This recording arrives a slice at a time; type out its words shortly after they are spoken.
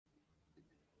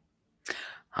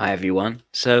Hi everyone.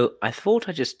 So I thought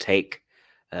I'd just take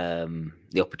the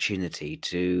opportunity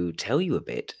to tell you a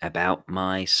bit about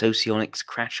my Socionics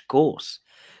crash course.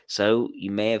 So you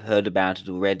may have heard about it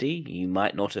already, you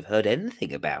might not have heard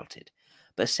anything about it,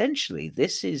 but essentially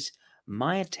this is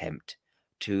my attempt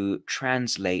to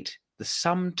translate the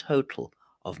sum total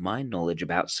of my knowledge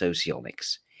about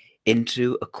socionics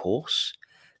into a course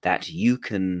that you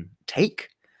can take.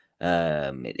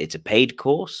 It's a paid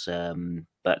course,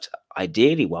 but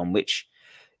ideally one which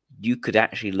you could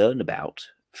actually learn about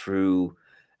through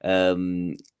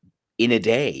um, in a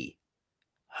day,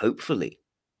 hopefully,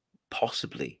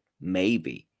 possibly,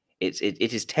 maybe. It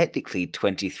is technically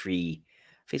 23,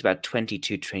 I think it's about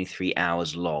 22, 23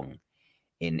 hours long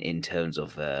in terms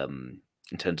of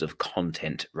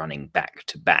content running back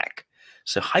to back.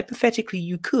 So hypothetically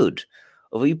you could,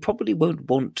 although you probably won't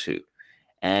want to,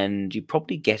 and you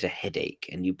probably get a headache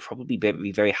and you probably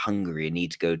be very hungry and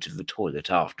need to go to the toilet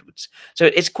afterwards. So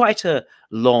it's quite a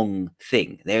long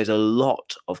thing. There's a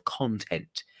lot of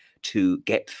content to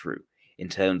get through in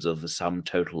terms of the sum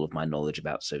total of my knowledge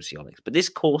about socionics. But this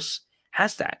course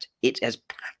has that. It has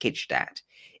packaged that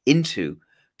into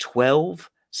 12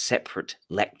 separate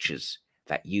lectures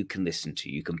that you can listen to.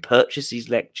 You can purchase these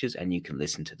lectures and you can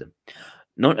listen to them.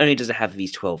 Not only does it have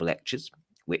these 12 lectures,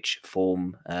 which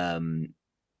form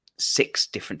 6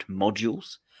 different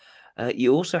modules.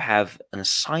 You also have an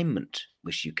assignment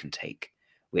which you can take,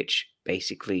 which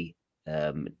basically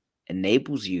um,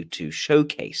 enables you to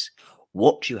showcase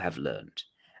what you have learned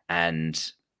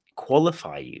and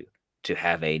qualify you to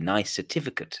have a nice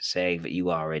certificate saying that you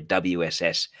are a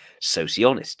WSS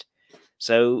socionist.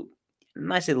 So,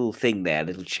 nice little thing there,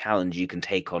 little challenge you can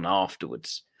take on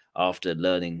afterwards, after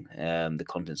learning the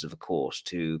contents of a course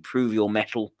to prove your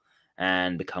mettle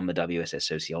and become a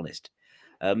WSS socionist.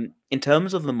 In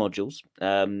terms of the modules,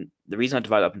 the reason I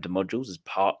divide it up into modules is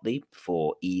partly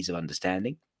for ease of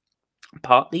understanding,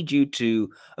 partly due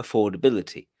to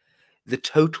affordability. The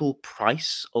total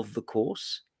price of the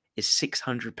course is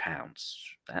 £600.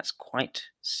 That's quite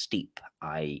steep.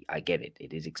 I get it.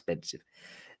 It is expensive.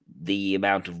 The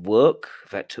amount of work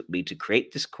that took me to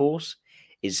create this course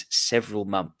is several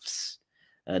months,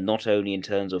 not only in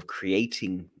terms of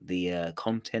creating the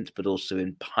content, but also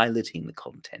in piloting the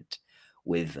content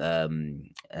with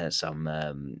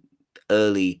some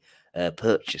early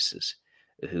purchasers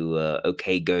who are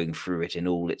okay going through it in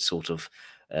all its sort of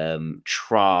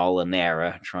trial and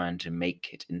error, trying to make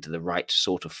it into the right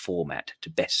sort of format to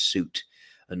best suit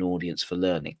an audience for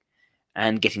learning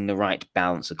and getting the right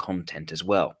balance of content as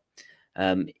well.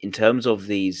 In terms of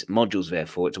these modules,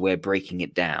 therefore, it's a way of breaking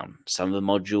it down. Some of the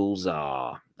modules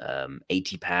are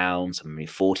 £80, some are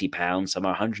 £40, some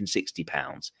are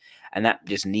 £160. And that's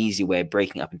just an easy way of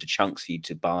breaking up into chunks for you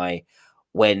to buy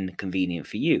when convenient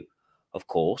for you. Of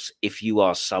course, if you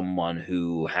are someone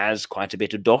who has quite a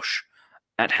bit of dosh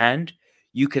at hand,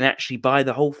 you can actually buy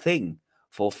the whole thing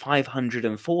for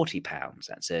 £540.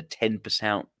 That's a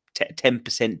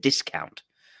 10% discount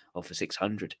of the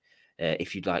 600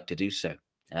 if you'd like to do so.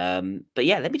 But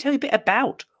yeah, let me tell you a bit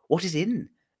about what is in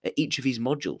each of these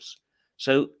modules.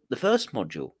 So the first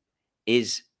module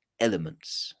is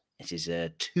elements. It is a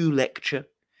 2 lecture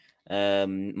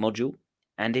module,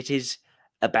 and it is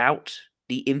about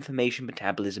the information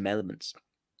metabolism elements.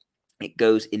 It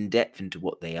goes in depth into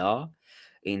what they are,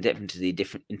 in depth into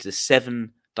the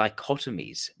 7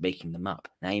 dichotomies making them up.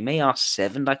 Now you may ask,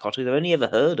 7 dichotomies? I've only ever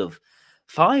heard of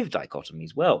 5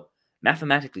 dichotomies. Well,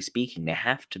 mathematically speaking, there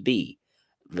have to be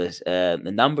the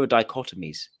number of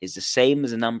dichotomies is the same as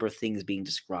the number of things being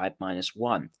described minus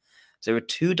 1. So there are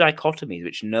 2 dichotomies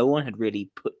which no one had really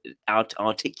put out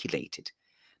articulated.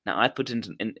 Now I put in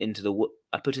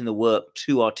the work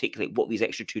to articulate what these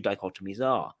extra 2 dichotomies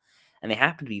are, and they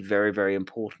happen to be very, very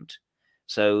important.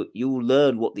 So you'll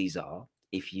learn what these are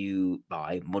if you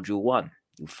buy module 1.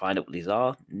 You'll find out what these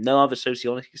are. No other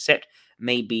sociologist except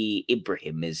maybe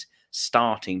Ibrahim is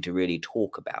starting to really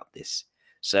talk about this.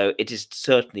 So it is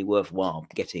certainly worthwhile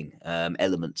getting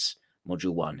elements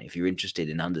module 1 if you're interested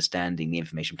in understanding the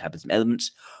information metabolism elements,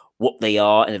 what they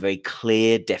are in a very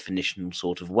clear definitional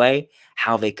sort of way,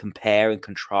 how they compare and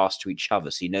contrast to each other,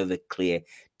 so you know the clear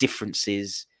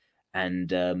differences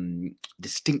and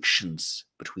distinctions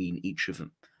between each of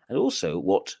them, and also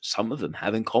what some of them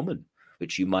have in common,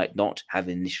 which you might not have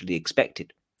initially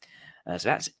expected. So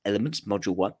that's elements,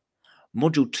 module 1.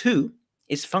 Module 2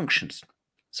 is functions.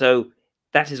 So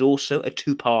that is also a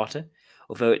 2-parter,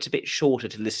 although it's a bit shorter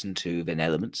to listen to than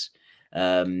elements.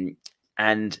 And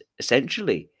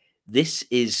essentially, this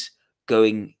is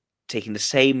taking the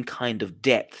same kind of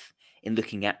depth in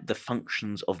looking at the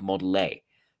functions of Model A.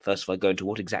 First of all, I go into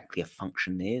what exactly a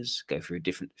function is, go through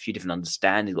a few different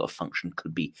understandings of what a function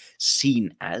could be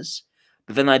seen as.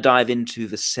 But then I dive into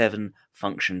the 7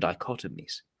 function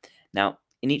dichotomies. Now,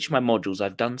 in each of my modules,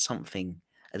 I've done something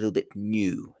a little bit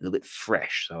new, a little bit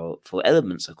fresh. So for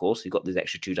elements, of course, we've got these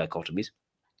extra 2 dichotomies.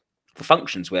 For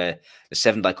functions, where the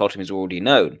 7 dichotomies are already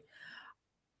known,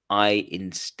 I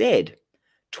instead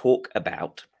talk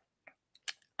about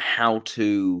how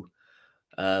to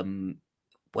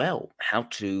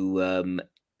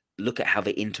look at how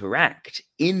they interact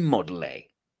in Model A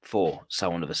for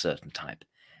someone of a certain type.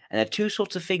 And there are 2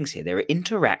 sorts of things here. There are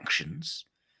interactions,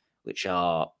 which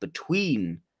are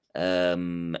between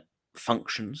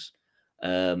functions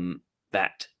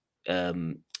that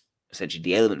essentially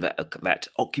the element that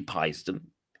occupies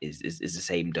them is the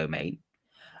same domain.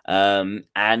 And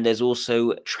there's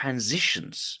also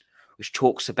transitions, which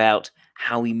talks about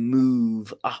how we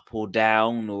move up or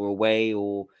down or away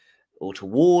or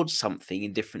towards something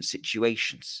in different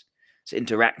situations. So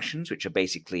interactions, which are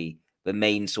basically the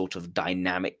main sort of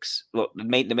dynamics, well,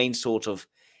 the main sort of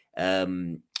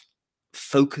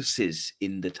focuses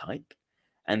in the type,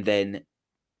 and then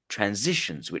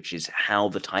transitions, which is how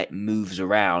the type moves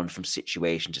around from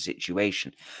situation to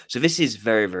situation. So this is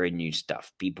very, very new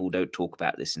stuff. People don't talk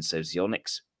about this in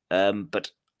socionics,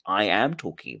 but I am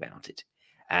talking about it.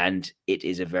 And it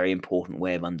is a very important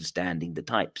way of understanding the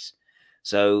types.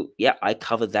 So yeah, I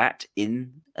cover that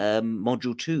in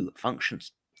module 2,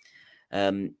 functions.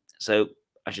 So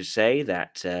I should say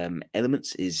that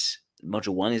elements is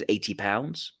module 1 is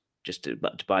 £80, just to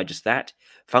buy just that.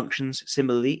 Functions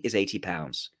similarly is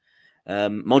 £80.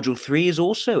 Module 3 is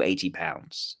also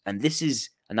 £80, and this is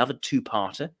another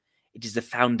 2-parter. It is the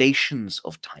foundations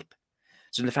of type.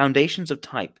 So in the foundations of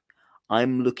type,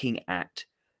 I'm looking at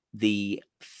the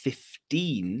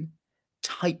 15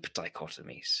 type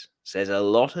dichotomies. So there's a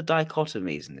lot of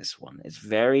dichotomies in this one. It's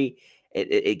very,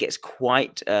 it gets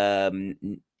quite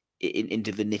into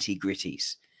the nitty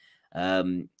gritties.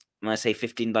 When I say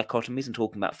 15 dichotomies, I'm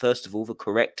talking about, first of all, the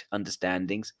correct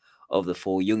understandings of the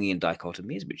 4 Jungian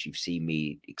dichotomies, which you've seen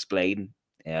me explain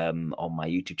on my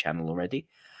YouTube channel already.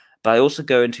 But I also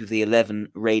go into the 11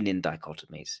 Reinin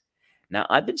dichotomies. Now,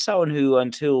 I've been someone who,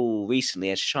 until recently,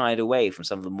 has shied away from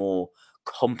some of the more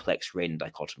complex Reinin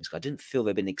dichotomies, because I didn't feel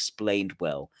they've been explained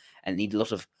well and need a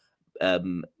lot of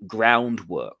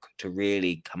groundwork to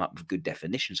really come up with good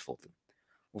definitions for them.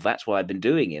 Well, that's what I've been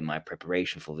doing in my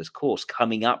preparation for this course,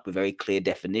 coming up with very clear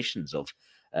definitions of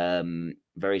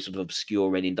very sort of obscure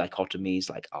Reinin dichotomies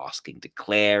like asking,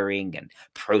 declaring, and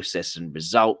process and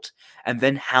result, and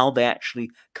then how they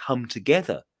actually come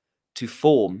together to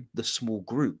form the small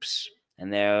groups.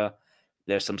 And there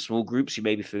are some small groups you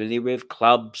may be familiar with: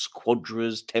 clubs,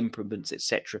 quadras, temperaments,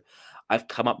 etc. I've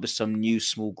come up with some new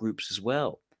small groups as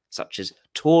well, such as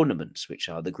tournaments, which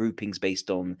are the groupings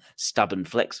based on stubborn,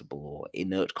 flexible, or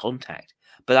inert contact.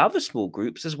 But other small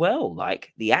groups as well,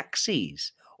 like the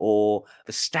axes or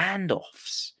the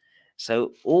standoffs.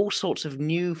 So all sorts of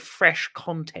new, fresh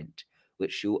content,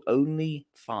 which you'll only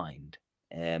find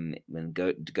when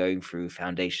going through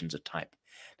foundations of type.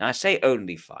 Now, I say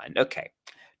only find. Okay,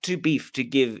 to give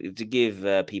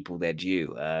people their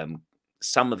due,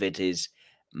 some of it is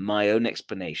my own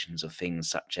explanations of things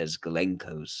such as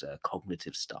Galenko's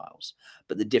cognitive styles.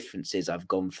 But the difference is I've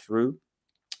gone through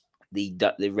the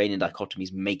Reinin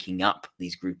dichotomies making up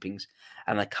these groupings,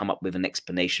 and I come up with an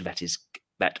explanation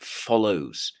that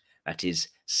follows, that is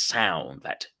sound,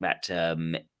 that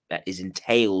is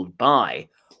entailed by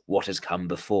what has come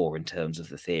before in terms of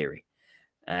the theory.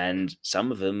 And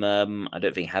some of them I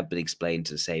don't think have been explained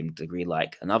to the same degree,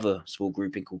 like another small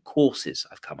grouping called courses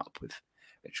I've come up with,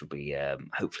 which will be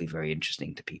hopefully very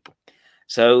interesting to people.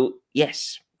 So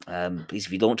yes, please,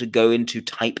 if you don't want to go into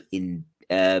type in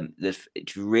to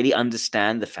really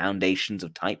understand the foundations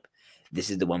of type, this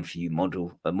is the one for you.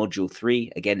 Module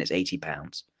 3, again, it's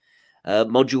 £80.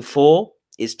 Module 4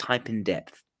 is type in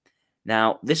depth.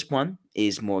 Now, this one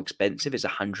is more expensive. It's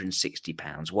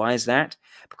 £160. Why is that?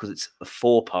 Because it's a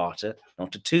 4-parter,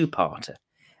 not a 2-parter.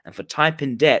 And for type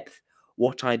in depth,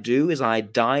 what I do is I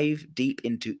dive deep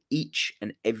into each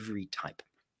and every type.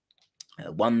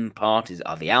 One part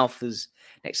are the alphas,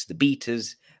 next to the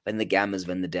betas, then the gammas,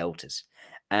 then the deltas.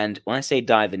 And when I say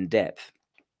dive in depth,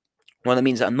 well, that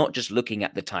means that I'm not just looking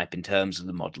at the type in terms of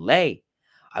the model A.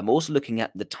 I'm also looking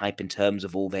at the type in terms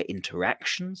of all their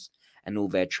interactions and all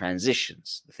their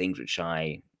transitions, the things which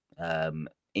I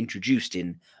introduced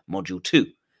in Module 2.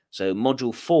 So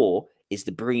Module 4 is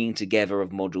the bringing together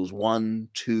of Modules 1,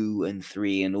 2, and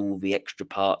 3 and all the extra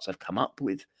parts I've come up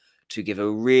with to give a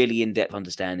really in-depth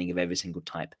understanding of every single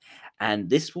type. And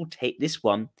this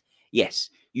one Yes,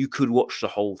 you could watch the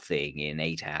whole thing in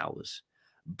 8 hours,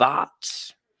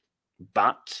 but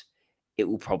it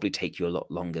will probably take you a lot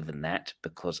longer than that,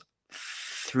 because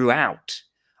throughout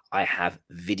I have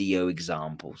video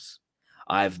examples.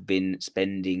 I've been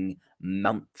spending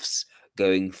months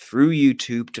going through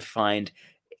YouTube to find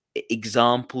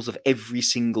examples of every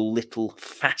single little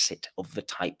facet of the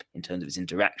type in terms of its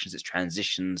interactions, its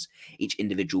transitions, each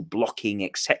individual blocking,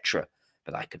 etc.,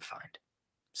 that I could find.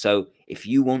 So if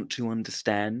you want to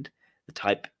understand the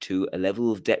type to a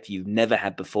level of depth you've never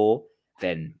had before,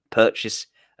 then purchase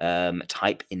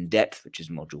Type in Depth, which is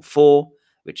Module 4,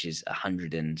 which is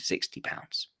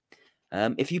 £160.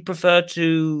 If you prefer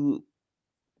to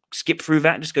skip through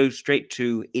that, just go straight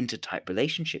to intertype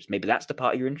relationships, maybe that's the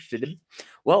part you're interested in,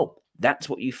 well, that's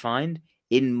what you find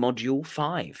in Module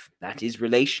 5. That is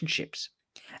relationships.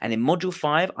 And in Module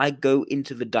 5, I go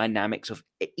into the dynamics of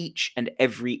each and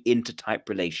every intertype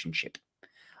relationship.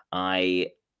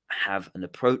 I have an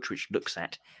approach which looks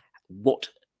at what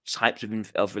types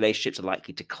of relationships are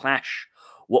likely to clash,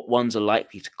 what ones are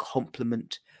likely to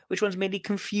complement, which ones maybe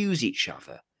confuse each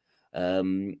other,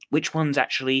 which ones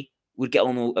actually would get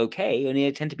on okay, and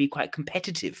they tend to be quite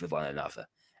competitive with one another,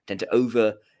 tend to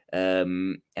over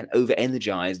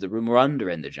energize the room or under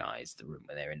energize the room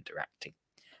when they're interacting.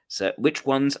 So, which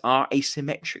ones are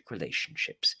asymmetric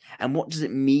relationships? And what does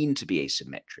it mean to be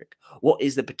asymmetric? What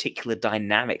is the particular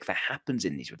dynamic that happens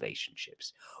in these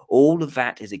relationships? All of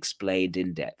that is explained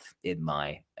in depth in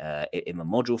my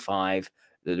Module 5,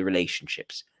 the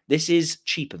relationships. This is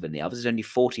cheaper than the others. It's only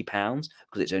 £40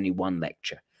 because it's only one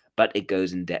lecture, but it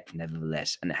goes in depth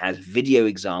nevertheless, and it has video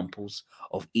examples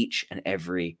of each and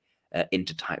every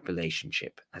intertype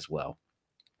relationship as well.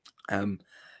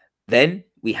 Then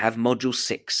we have Module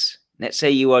 6. Let's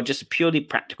say you are just purely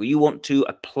practical. You want to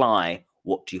apply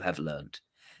what you have learned.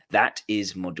 That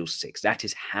is Module 6. That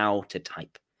is how to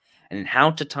type. And in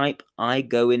how to type, I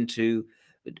go into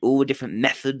all the different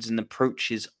methods and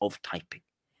approaches of typing.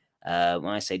 When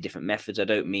I say different methods, I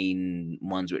don't mean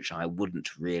ones which I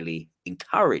wouldn't really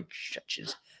encourage, such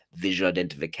as visual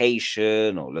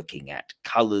identification or looking at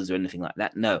colors or anything like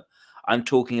that. No, I'm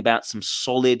talking about some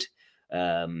solid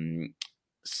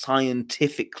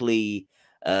scientifically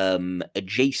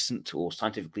adjacent or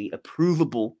scientifically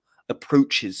approvable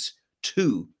approaches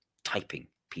to typing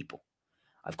people.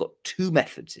 I've got two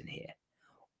methods in here,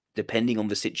 depending on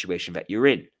the situation that you're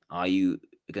in. Are you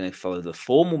going to follow the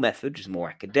formal method, which is more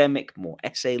academic, more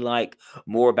essay-like,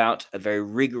 more about a very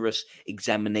rigorous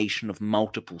examination of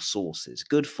multiple sources,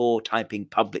 good for typing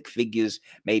public figures,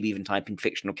 maybe even typing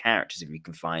fictional characters if you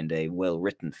can find a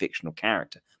well-written fictional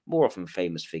character, more often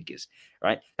famous figures,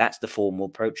 right? That's the formal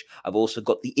approach. I've also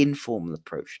got the informal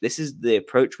approach. This is the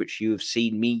approach which you have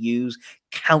seen me use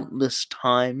countless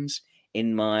times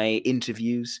in my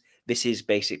interviews. This is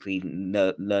basically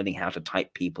learning how to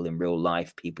type people in real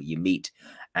life, people you meet,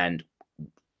 and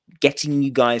getting you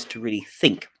guys to really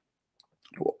think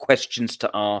what questions to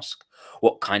ask,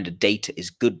 what kind of data is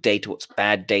good data, what's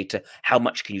bad data, how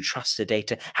much can you trust the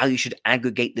data, how you should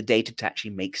aggregate the data to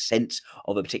actually make sense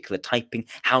of a particular typing,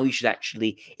 how you should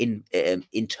actually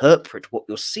interpret what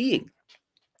you're seeing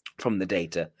from the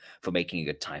data for making a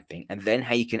good typing, and then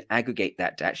how you can aggregate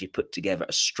that to actually put together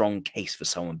a strong case for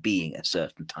someone being a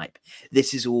certain type.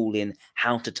 This is all in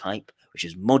How to Type, which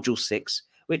is Module 6,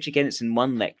 which again, it's in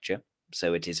one lecture,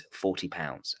 so it is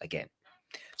 £40 again.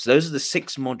 So those are the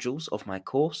 6 modules of my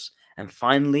course. And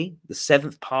finally, the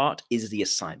 7th part is the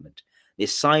assignment. The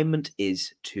assignment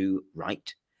is to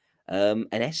write an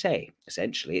essay.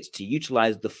 Essentially, it's to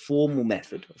utilize the formal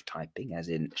method of typing, as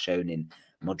in shown in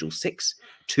Module 6,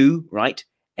 to write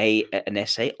an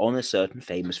essay on a certain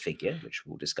famous figure, which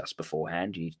we'll discuss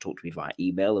beforehand. You need to talk to me via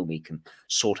email and we can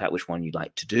sort out which one you'd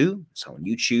like to do. Someone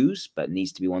you choose, but it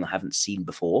needs to be one I haven't seen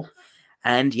before.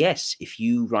 And yes, if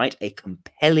you write a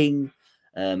compelling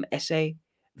essay,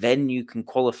 then you can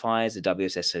qualify as a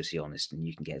WSS Socionist and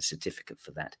you can get a certificate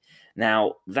for that.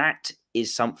 Now, that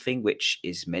is something which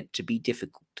is meant to be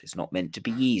difficult. It's not meant to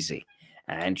be easy.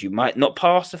 And you might not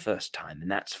pass the first time, and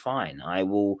that's fine. I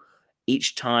will,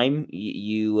 each time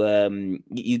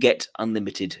you get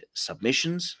unlimited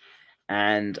submissions,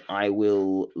 and I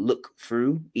will look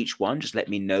through each one. Just let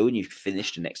me know when you've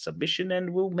finished the next submission, and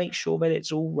we'll make sure that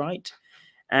it's all right.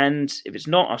 And if it's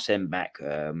not, I'll send back,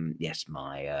 yes,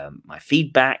 my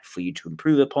feedback for you to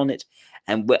improve upon it,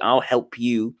 and I'll help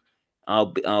you.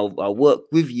 I'll work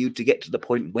with you to get to the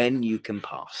point when you can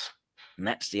pass, and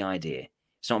that's the idea.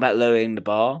 It's not about lowering the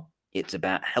bar; it's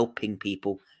about helping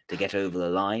people to get over the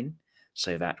line,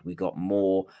 so that we got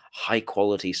more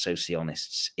high-quality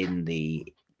socionists in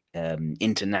the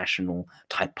international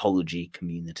typology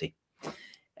community.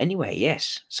 Anyway,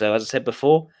 yes. So as I said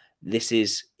before, this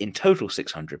is in total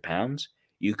 £600.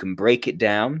 You can break it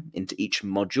down into each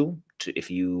module to, if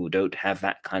you don't have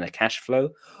that kind of cash flow,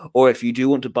 or if you do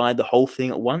want to buy the whole thing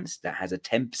at once, that has a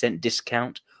 10%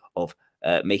 discount of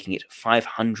making it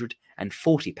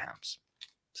 £540.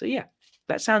 So yeah,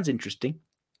 that sounds interesting.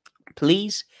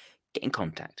 Please get in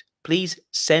contact. Please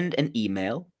send an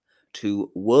email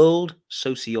to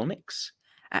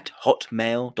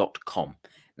worldsocionics@hotmail.com.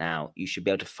 Now, you should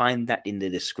be able to find that in the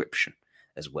description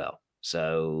as well.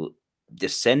 So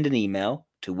just send an email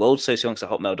to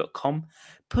worldsocionics@hotmail.com.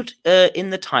 Put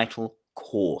in the title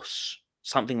course,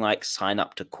 something like sign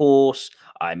up to course,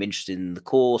 I'm interested in the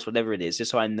course, whatever it is,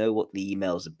 just so I know what the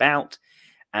email is about.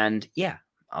 And yeah,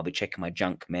 I'll be checking my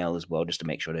junk mail as well, just to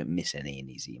make sure I don't miss any in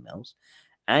these emails.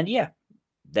 And yeah,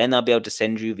 then I'll be able to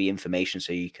send you the information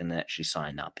so you can actually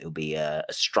sign up. It'll be a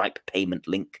Stripe payment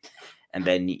link, and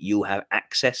then you'll have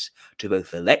access to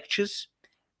both the lectures,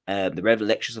 the regular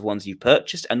lectures, the ones you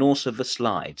purchased, and also the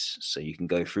slides. So you can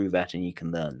go through that and you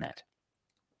can learn that.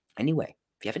 Anyway,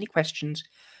 if you have any questions,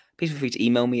 please feel free to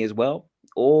email me as well,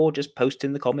 or just post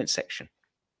in the comments section.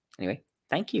 Anyway,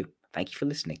 thank you. Thank you for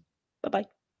listening. Bye-bye.